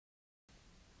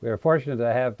We are fortunate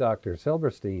to have Dr.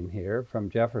 Silberstein here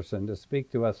from Jefferson to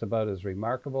speak to us about his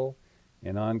remarkable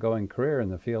and ongoing career in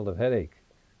the field of headache.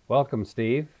 Welcome,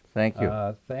 Steve. Thank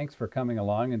you. Thanks for coming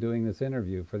along and doing this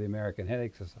interview for the American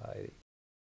Headache Society.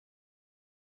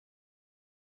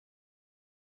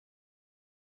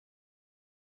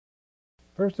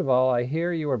 First of all, I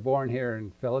hear you were born here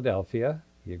in Philadelphia.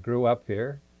 You grew up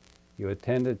here. You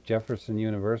attended Jefferson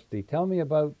University. Tell me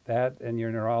about that and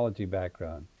your neurology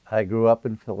background. I grew up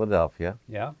in Philadelphia.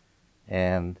 Yeah?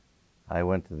 And I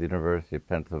went to the University of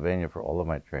Pennsylvania for all of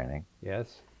my training.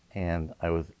 Yes. And I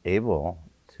was able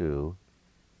to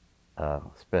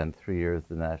spend 3 years at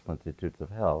the National Institutes of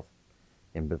Health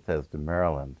in Bethesda,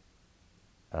 Maryland,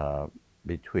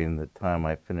 between the time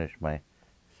I finished my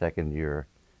second year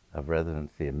of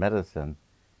residency in medicine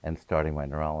and starting my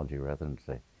neurology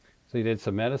residency. So you did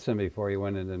some medicine before you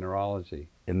went into neurology?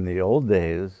 In the old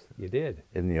days... You did?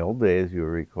 In the old days, you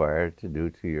were required to do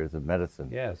 2 years of medicine.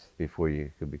 Yes. Before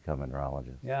you could become a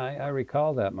neurologist. Yeah, I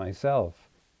recall that myself.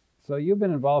 So you've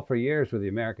been involved for years with the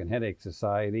American Headache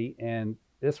Society, and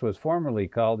this was formerly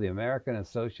called the American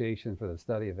Association for the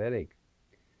Study of Headache.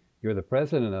 You're the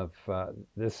president of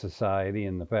this society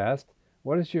in the past.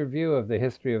 What is your view of the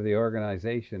history of the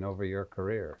organization over your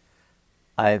career?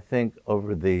 I think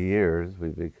over the years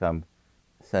we've become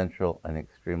central and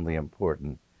extremely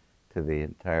important to the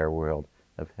entire world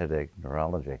of headache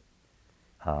neurology.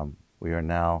 We are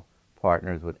now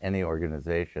partners with any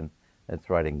organization that's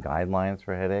writing guidelines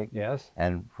for headache. Yes.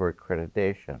 And for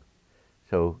accreditation.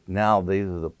 So now these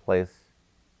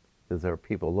are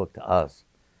people look to us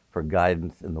for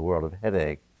guidance in the world of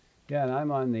headache. Yeah, and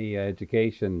I'm on the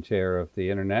education chair of the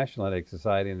International Headache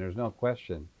Society, and there's no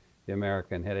question the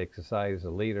American Headache Society is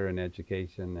a leader in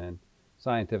education and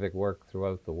scientific work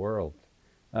throughout the world.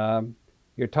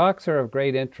 Your talks are of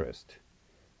great interest.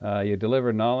 You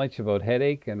deliver knowledge about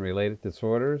headache and related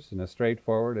disorders in a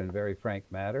straightforward and very frank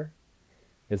manner.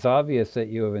 It's obvious that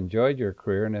you have enjoyed your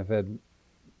career and have had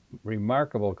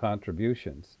remarkable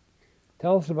contributions.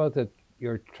 Tell us about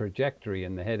your trajectory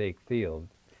in the headache field.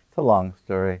 It's a long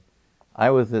story. I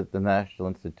was at the National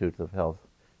Institutes of Health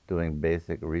doing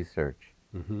basic research.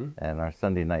 Mm-hmm. And our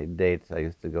Sunday night dates, I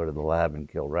used to go to the lab and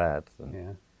kill rats. And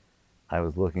yeah. I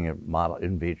was looking at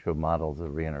in vitro models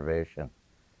of reinnervation.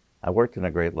 I worked in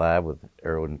a great lab with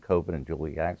Erwin Koppen and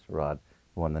Julie Axelrod,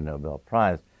 who won the Nobel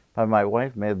Prize. But my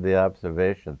wife made the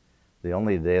observation, the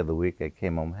only day of the week I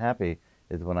came home happy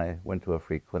is when I went to a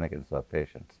free clinic and saw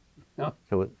patients. Oh.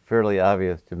 So it's fairly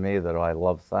obvious to me that I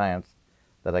love science,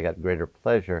 that I got greater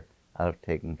pleasure out of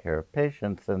taking care of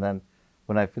patients. And then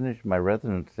when I finished my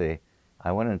residency,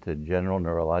 I went into general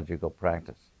neurological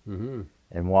practice. Mm-hmm.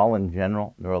 And while in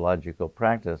general neurological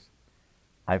practice,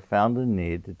 I found a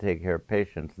need to take care of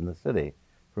patients in the city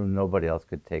for whom nobody else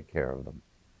could take care of them.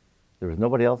 There was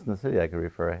nobody else in the city I could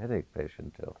refer a headache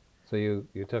patient to. So you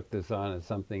took this on as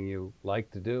something you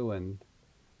liked to do and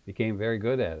became very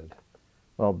good at it.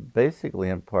 Well, basically,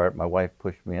 in part, my wife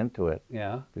pushed me into it.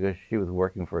 Yeah. Because she was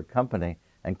working for a company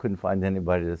and couldn't find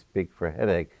anybody to speak for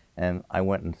headache, and I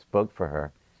went and spoke for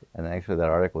her. And actually, that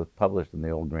article was published in the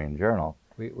Old Green Journal.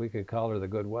 We could call her the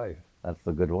good wife. That's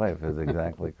the good wife, is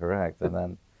exactly correct.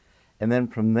 And then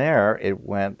from there, it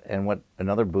went, and what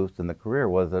another boost in the career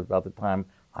was about the time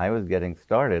I was getting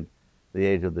started, the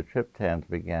age of the triptans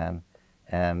began,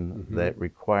 and mm-hmm. that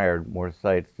required more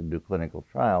sites to do clinical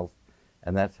trials.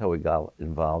 And that's how we got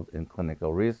involved in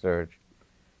clinical research.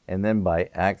 And then by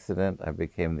accident, I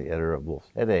became the editor of Wolf's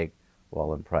Headache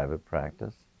while in private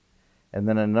practice. And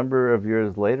then a number of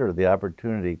years later, the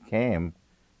opportunity came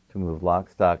to move lock,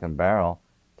 stock, and barrel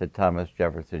to Thomas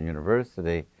Jefferson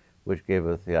University, which gave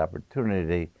us the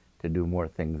opportunity to do more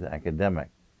things academic.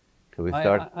 So we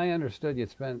started. I understood you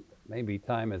spent maybe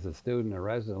time as a student or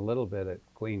resident a little bit at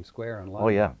Queen Square in London. Oh,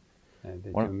 yeah. And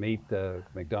did you meet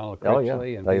McDonald Oh,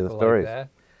 Critchley yeah. and Tell you the people stories. like that?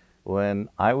 When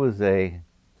I was a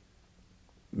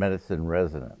medicine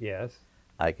resident, yes,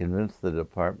 I convinced the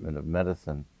Department of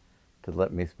Medicine to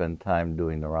let me spend time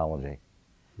doing neurology.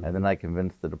 Mm-hmm. And then I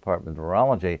convinced the Department of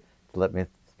Neurology to let me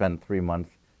spend 3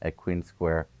 months at Queen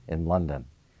Square in London.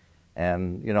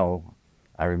 And, you know,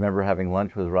 I remember having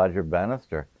lunch with Roger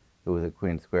Bannister, who was at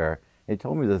Queen Square. He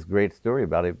told me this great story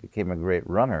about he became a great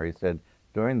runner. He said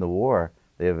during the war,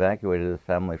 they evacuated his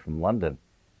family from London.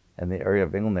 And the area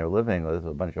of England they were living was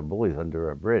a bunch of bullies under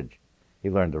a bridge.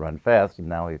 He learned to run fast, and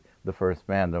now he's the first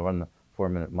man to run the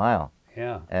 4-minute mile.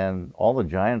 Yeah. And all the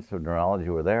giants of neurology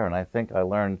were there, and I think I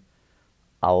learned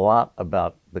a lot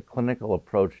about the clinical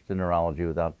approach to neurology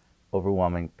without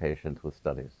overwhelming patients with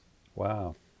studies.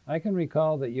 Wow. I can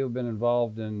recall that you've been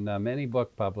involved in many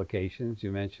book publications.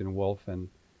 You mentioned Wolf and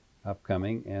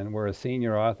upcoming, and we're a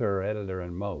senior author or editor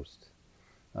in most.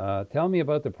 Tell me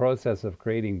about the process of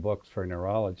creating books for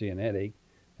neurology and headache,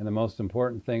 and the most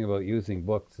important thing about using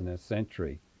books in this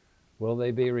century. Will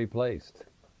they be replaced?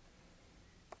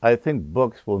 I think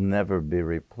books will never be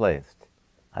replaced.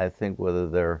 I think whether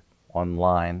they're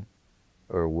online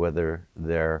or whether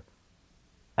they're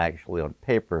actually on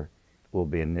paper will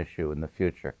be an issue in the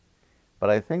future. But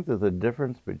I think there's a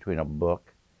difference between a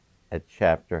book, a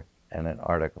chapter, and an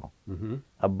article. Mm-hmm.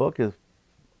 A book is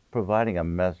providing a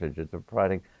message. It's a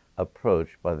providing approach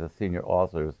by the senior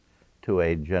authors to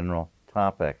a general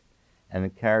topic, and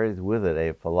it carries with it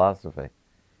a philosophy,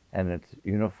 and it's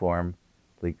uniformly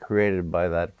created by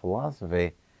that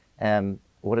philosophy. And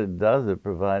what it does, it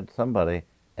provides somebody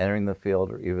entering the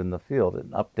field or even the field an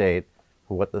update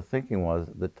for what the thinking was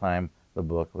at the time the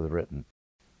book was written.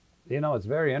 You know, it's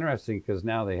very interesting because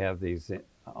now they have these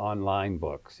online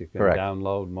books. You can Correct.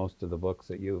 download most of the books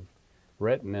that you've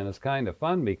written, and it's kind of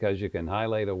fun because you can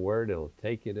highlight a word, it'll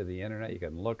take you to the internet, you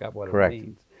can look up what Correct. it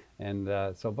means.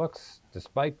 And so books,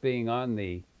 despite being on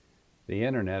the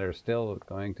internet, are still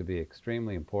going to be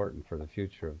extremely important for the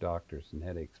future of doctors and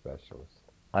headache specialists.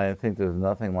 I think there's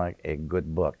nothing like a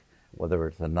good book, whether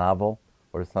it's a novel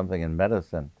or something in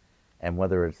medicine, and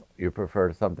whether it's you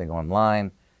prefer something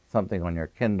online, something on your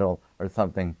Kindle, or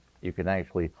something you can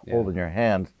actually hold in your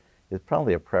hands, is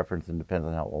probably a preference and depends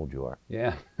on how old you are.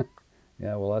 Yeah.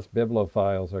 Yeah, well, us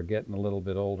bibliophiles are getting a little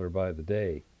bit older by the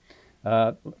day.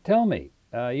 Tell me,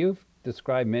 you've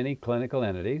described many clinical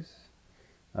entities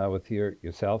with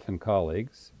yourself and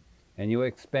colleagues, and you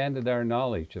expanded our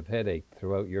knowledge of headache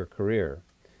throughout your career.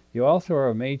 You also are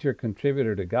a major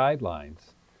contributor to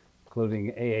guidelines,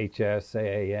 including AHS,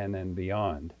 AAN, and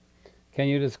beyond. Can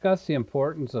you discuss the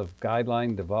importance of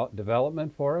guideline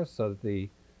development for us so that the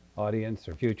audience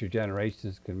or future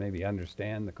generations can maybe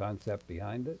understand the concept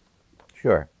behind it?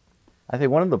 Sure. I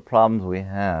think one of the problems we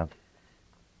have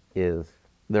is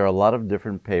there are a lot of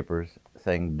different papers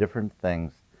saying different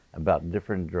things about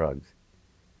different drugs.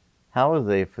 How is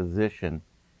a physician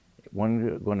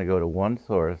going to go to one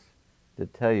source to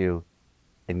tell you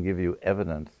and give you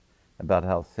evidence about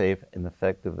how safe and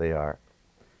effective they are?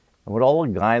 And what all a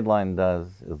guideline does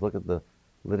is look at the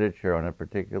literature on a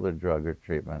particular drug or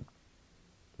treatment,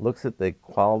 looks at the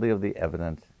quality of the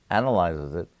evidence,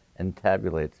 analyzes it, and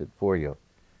tabulates it for you.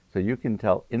 So you can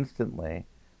tell instantly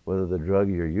whether the drug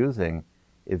you're using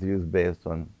is used based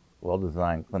on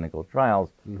well-designed clinical trials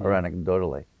or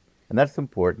anecdotally. And that's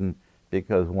important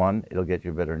because, one, it'll get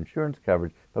you better insurance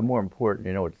coverage, but more important,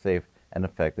 you know it's safe and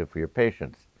effective for your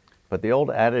patients. But the old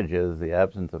adage is the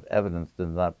absence of evidence does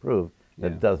not prove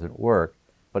that it doesn't work.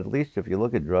 But at least if you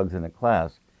look at drugs in a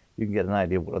class, you can get an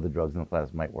idea of what other drugs in the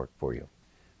class might work for you.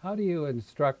 How do you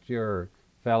instruct your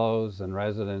fellows and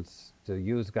residents to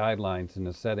use guidelines in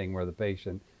a setting where the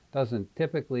patient doesn't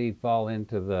typically fall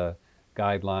into the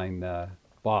guideline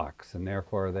box, and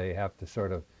therefore they have to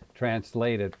sort of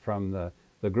translate it from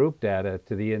the group data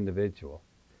to the individual?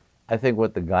 I think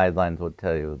what the guidelines will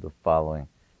tell you is the following.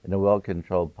 In a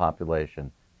well-controlled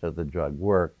population, does the drug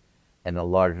work? And a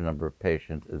large number of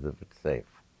patients is if it's safe.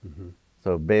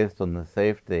 So based on the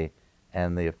safety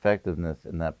and the effectiveness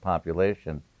in that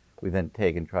population, we then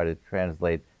take and try to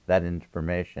translate that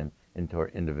information into our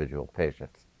individual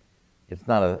patients. It's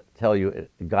not a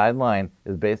guideline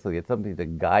is basically, it's something to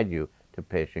guide you to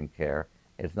patient care.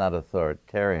 It's not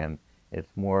authoritarian.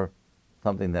 It's more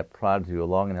something that prods you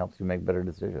along and helps you make better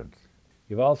decisions.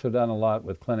 You've also done a lot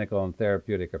with clinical and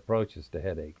therapeutic approaches to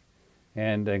headache,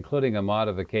 and including a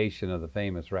modification of the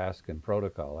famous Raskin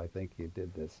protocol. I think you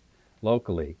did this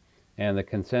locally, and the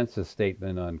consensus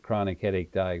statement on chronic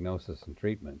headache diagnosis and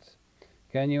treatments.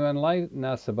 Can you enlighten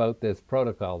us about this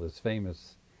protocol, this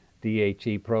famous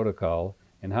DHE protocol,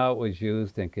 and how it was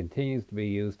used and continues to be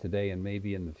used today and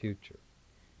maybe in the future?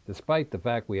 Despite the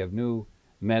fact we have new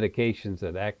medications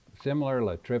that act similar,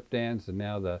 like triptans and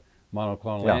now the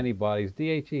monoclonal antibodies,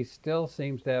 DHE still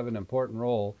seems to have an important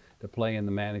role to play in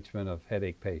the management of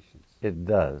headache patients. It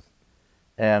does.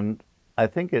 And I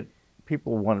think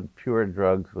people want pure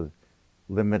drugs with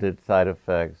limited side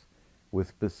effects, with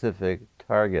specific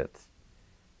targets.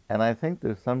 And I think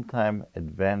there's sometimes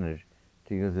advantage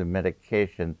to use a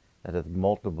medication that has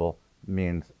multiple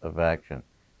means of action.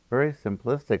 Very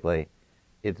simplistically,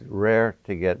 it's rare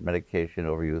to get medication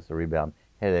overuse or rebound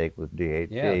headache with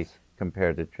DHE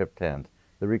compared to triptans.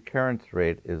 The recurrence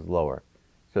rate is lower.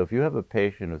 So if you have a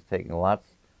patient who's taking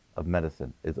lots of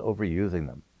medicine, is overusing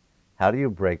them, how do you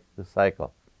break the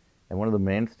cycle? And one of the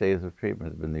mainstays of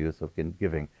treatment has been the use of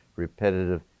giving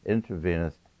repetitive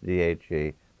intravenous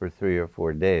DHE for 3 or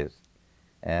 4 days.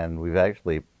 And we've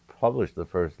actually published the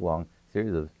first long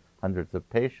series of hundreds of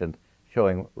patients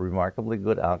showing remarkably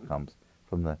good outcomes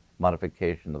from the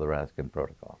modification of the Raskin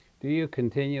protocol. Do you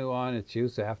continue on its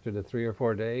use after the 3 or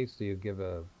 4 days? Do you give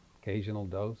a occasional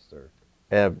dose, or?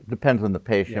 Depends on the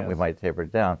patient. Yes. We might taper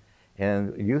it down.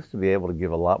 And we used to be able to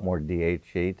give a lot more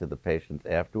DHE to the patients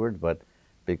afterwards, but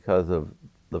because of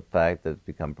the fact that it's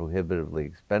become prohibitively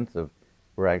expensive,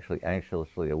 we're actually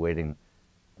anxiously awaiting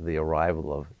the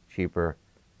arrival of cheaper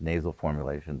nasal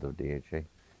formulations of DHE.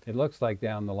 It looks like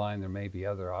down the line there may be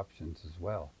other options as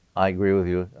well. I agree with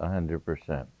you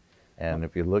 100%. And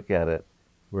if you look at it,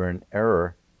 we're in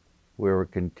error where we're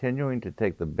continuing to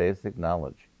take the basic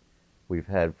knowledge we've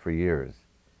had for years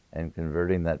and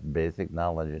converting that basic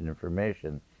knowledge and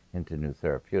information into new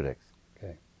therapeutics.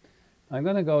 Okay. I'm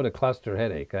going to go to cluster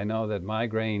headache. I know that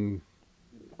migraine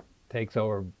takes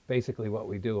over basically what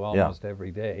we do almost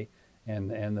every day,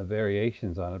 and the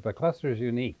variations on it. But cluster is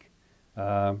unique.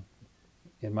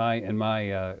 In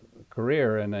my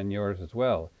career, and in yours as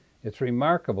well, it's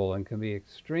remarkable and can be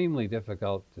extremely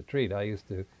difficult to treat. I used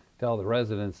to tell the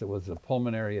residents it was the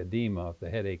pulmonary edema of the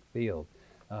headache field.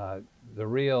 The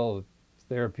real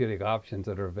therapeutic options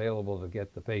that are available to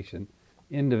get the patient,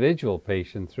 individual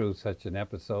patient, through such an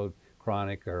episode,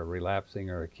 chronic or relapsing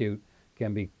or acute,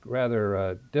 can be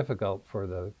rather difficult for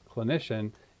the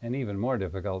clinician and even more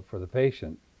difficult for the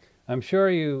patient. I'm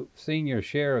sure you've seen your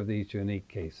share of these unique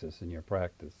cases in your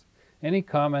practice. Any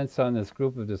comments on this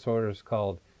group of disorders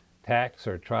called TACs,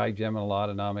 or trigeminal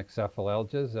autonomic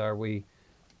cephalalgias? Are we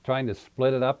trying to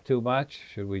split it up too much?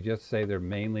 Should we just say they're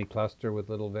mainly cluster with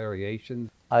little variations?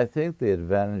 I think the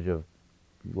advantage of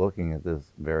looking at this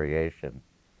variation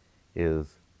is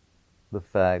the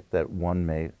fact that one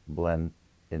may blend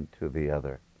into the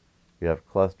other. You have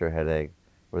cluster headache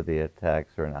where the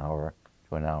attacks are an hour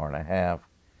to an hour and a half.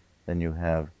 Then you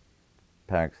have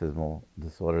paroxysmal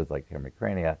disorders like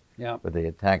hemicrania, where the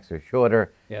attacks are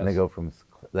shorter, and they go from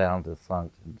down to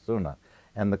sanct and suna.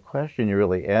 And the question you're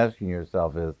really asking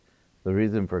yourself is, the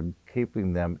reason for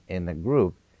keeping them in a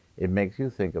group, it makes you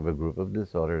think of a group of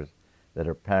disorders that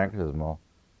are paroxysmal,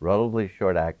 relatively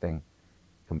short-acting,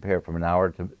 compared from an hour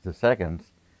to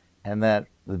seconds, and that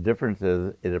the difference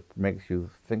is it makes you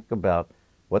think about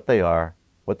what they are,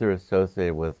 what they're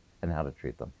associated with, and how to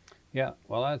treat them. Yeah,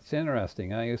 well, that's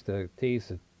interesting. I used to tease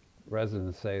the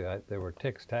residents, say that there were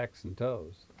tics, tacs, and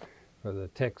toes. For the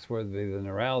tics would be the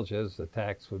neuralgias, the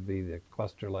tacs would be the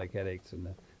cluster-like headaches, and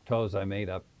the toes I made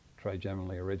up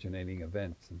trigeminally originating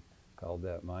events and called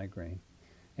that migraine.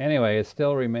 Anyway, it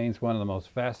still remains one of the most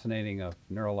fascinating of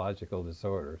neurological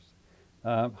disorders.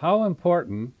 How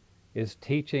important is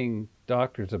teaching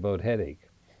doctors about headache?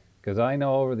 Because I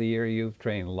know over the year you've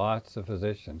trained lots of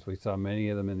physicians. We saw many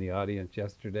of them in the audience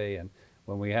yesterday, and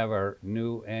when we have our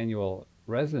new annual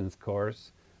residence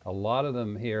course, a lot of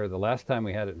them here, the last time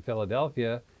we had it in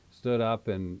Philadelphia, stood up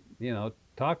and,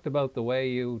 talked about the way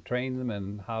you trained them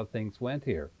and how things went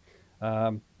here.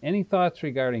 Any thoughts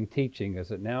regarding teaching,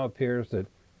 as it now appears that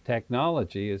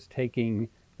technology is taking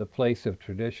the place of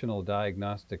traditional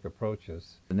diagnostic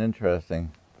approaches? An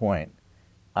interesting point.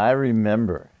 I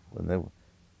remember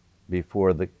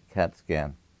before the CAT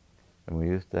scan, and we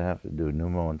used to have to do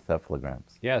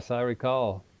pneumoencephalograms. Yes, I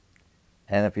recall.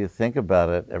 And if you think about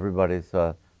it, everybody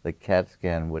saw the CAT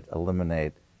scan would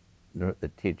eliminate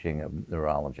the teaching of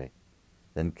neurology.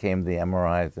 Then came the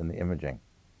MRIs and the imaging.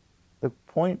 The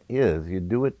point is, you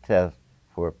do a test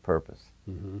for a purpose.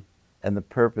 Mm-hmm. And the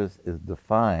purpose is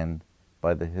defined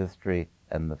by the history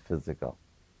and the physical.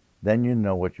 Then you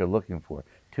know what you're looking for.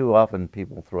 Too often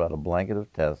people throw out a blanket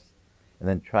of tests and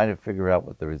then try to figure out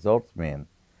what the results mean,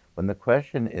 when the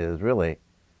question is really,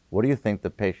 what do you think the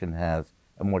patient has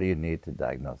and what do you need to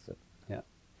diagnose it? Yeah,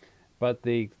 but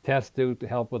the tests do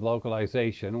help with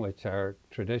localization, which our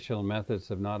traditional methods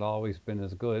have not always been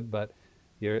as good, but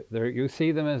you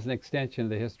see them as an extension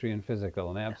of the history and physical,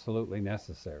 and absolutely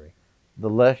necessary. The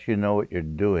less you know what you're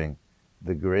doing,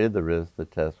 the greater the risk the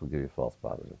test will give you false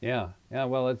positives. Yeah,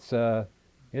 well,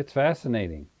 it's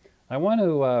fascinating. I want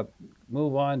to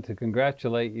move on to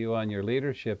congratulate you on your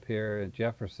leadership here at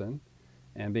Jefferson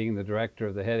and being the director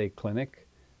of the Headache Clinic.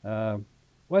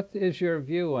 What is your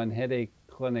view on headache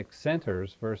clinic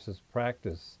centers versus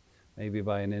practice, maybe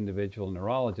by an individual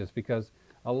neurologist? Because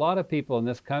a lot of people in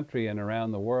this country and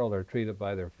around the world are treated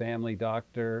by their family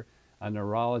doctor, a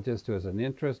neurologist who has an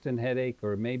interest in headache,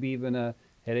 or maybe even a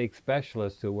headache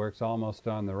specialist who works almost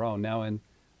on their own. Now in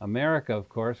America, of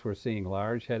course, we're seeing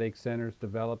large headache centers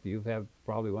develop. You have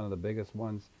probably one of the biggest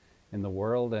ones in the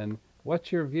world. And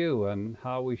what's your view on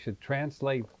how we should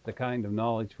translate the kind of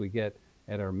knowledge we get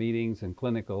at our meetings and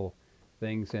clinical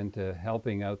things into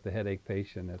helping out the headache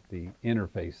patient at the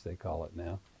interface, they call it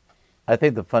now? I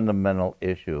think the fundamental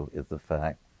issue is the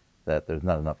fact that there's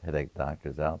not enough headache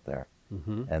doctors out there.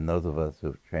 Mm-hmm. And those of us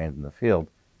who've trained in the field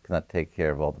cannot take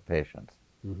care of all the patients.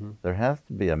 Mm-hmm. There has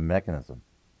to be a mechanism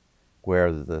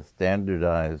where there's a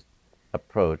standardized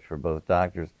approach for both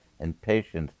doctors and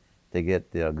patients to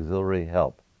get the auxiliary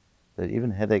help that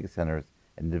even headache centers,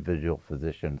 individual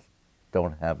physicians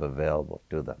don't have available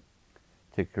to them.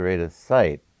 To create a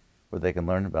site where they can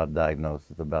learn about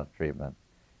diagnosis, about treatment,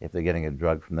 if they're getting a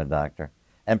drug from the doctor,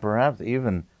 and perhaps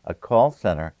even a call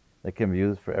center that can be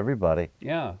used for everybody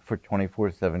for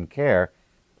 24/7 care,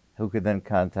 who could then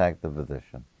contact the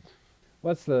physician.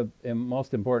 What's the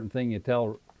most important thing you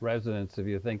tell residents if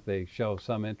you think they show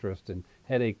some interest in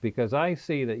headache? Because I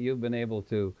see that you've been able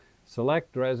to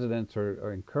select residents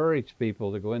or encourage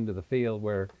people to go into the field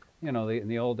where, you know, in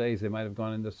the old days they might have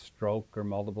gone into stroke or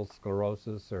multiple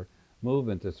sclerosis or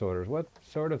movement disorders. What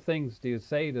sort of things do you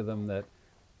say to them that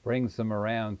brings them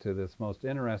around to this most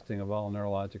interesting of all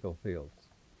neurological fields?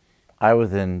 I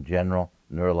was in general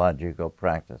neurological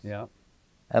practice. Yeah.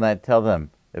 And I tell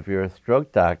them, if you're a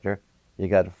stroke doctor, you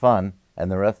got fun,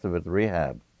 and the rest of it's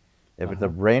rehab. If it's a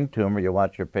brain tumor, you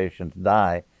watch your patients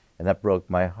die, and that broke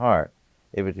my heart.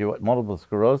 If it's multiple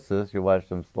sclerosis, you watch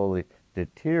them slowly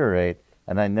deteriorate,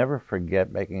 and I never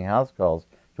forget making house calls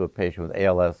to a patient with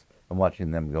ALS and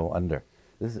watching them go under.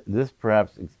 This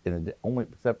perhaps, only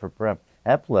except for perhaps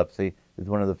epilepsy, is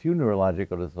one of the few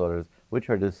neurological disorders which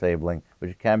are disabling,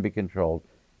 which can be controlled,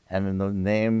 and in the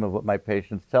name of what my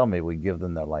patients tell me, we give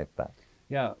them their life back.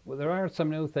 Yeah, well, there are some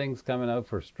new things coming out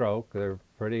for stroke. They're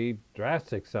pretty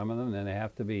drastic, some of them, and they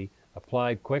have to be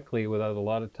applied quickly without a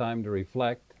lot of time to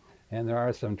reflect. And there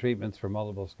are some treatments for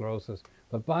multiple sclerosis.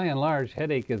 But by and large,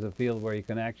 headache is a field where you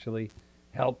can actually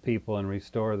help people and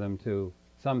restore them to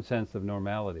some sense of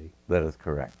normality. That is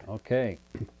correct. Okay.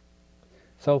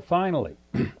 So finally,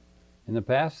 in the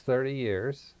past 30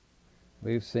 years,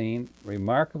 we've seen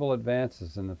remarkable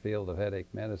advances in the field of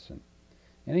headache medicine.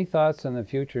 Any thoughts on the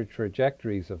future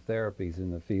trajectories of therapies in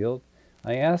the field?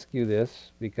 I ask you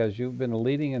this because you've been a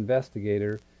leading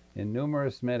investigator in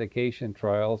numerous medication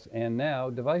trials and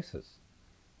now devices.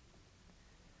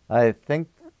 I think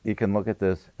you can look at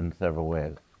this in several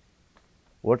ways.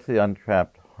 What's the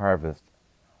untapped harvest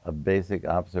of basic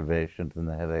observations in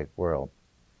the headache world?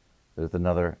 There's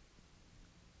another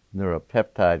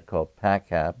neuropeptide called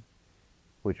PACAP,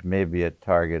 which may be a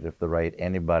target if the right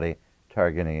antibody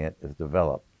targeting it is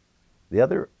developed. The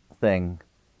other thing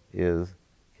is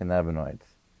cannabinoids.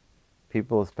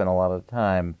 People spend a lot of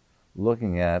time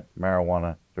looking at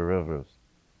marijuana derivatives,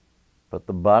 but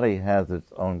the body has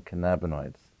its own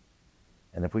cannabinoids.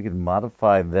 And if we could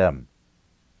modify them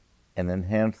and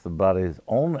enhance the body's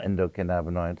own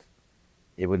endocannabinoids,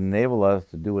 it would enable us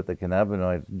to do what the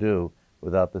cannabinoids do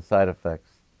without the side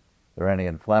effects. They're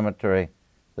anti-inflammatory,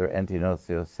 they're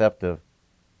anti-nociceptive.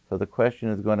 So the question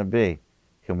is going to be,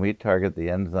 can we target the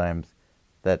enzymes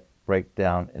that break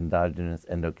down endogenous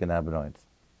endocannabinoids?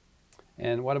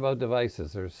 And what about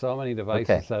devices? There's so many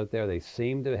devices out there. They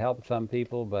seem to help some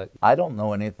people, but I don't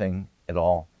know anything at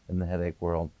all in the headache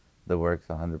world that works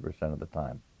 100% of the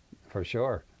time. for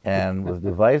sure. And with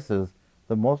devices,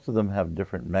 most of them have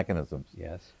different mechanisms.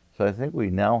 Yes. So I think we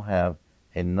now have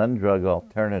a non-drug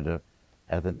alternative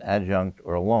as an adjunct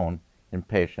or alone in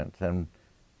patients. And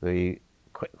the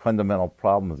fundamental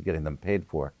problem is getting them paid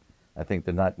for. I think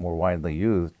they're not more widely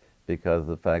used because of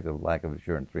the fact of lack of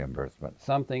insurance reimbursement.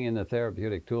 Something in the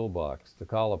therapeutic toolbox to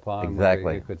call upon Exactly.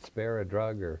 where you could spare a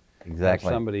drug or Exactly.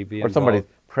 have somebody be or involved. somebody's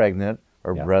pregnant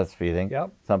or Yep. breastfeeding,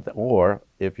 Yep. something, or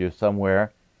if you're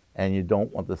somewhere and you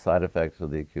don't want the side effects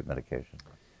of the acute medication.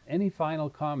 Any final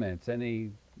comments?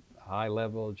 Any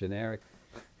high-level, generic?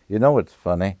 You know what's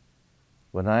funny?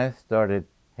 When I started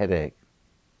headache,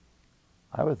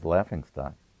 I was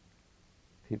laughingstock.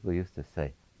 People used to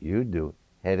say, "You do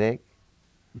headache?"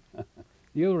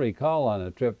 You'll recall on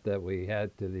a trip that we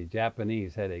had to the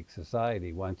Japanese Headache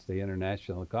Society once, the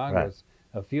International Congress,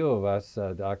 a few of us,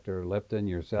 Dr. Lipton,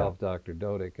 yourself, Dr.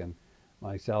 Dodick, and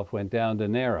myself, went down to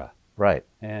Nara. Right.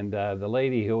 And the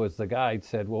lady who was the guide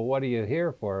said, "Well, what are you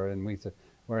here for?" And we said,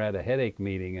 "We're at a headache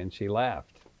meeting," and she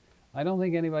laughed. I don't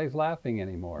think anybody's laughing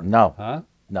anymore. No. Huh?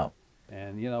 No.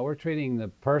 And, you know, we're treating the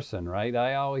person, right?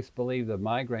 I always believe that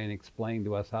migraine explained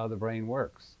to us how the brain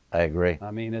works. I agree.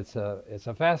 I mean, it's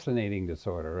a fascinating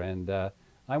disorder, and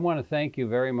I want to thank you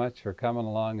very much for coming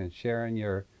along and sharing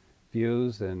your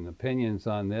views and opinions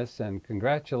on this, and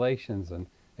congratulations on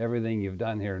everything you've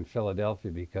done here in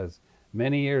Philadelphia, because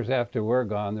many years after we're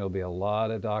gone, there'll be a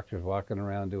lot of doctors walking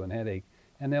around doing headache,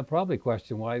 and they'll probably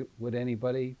question, why would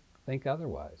anybody think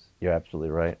otherwise. You're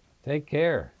absolutely right. Take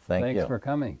care. Thanks Thanks you. for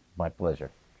coming. My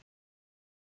pleasure.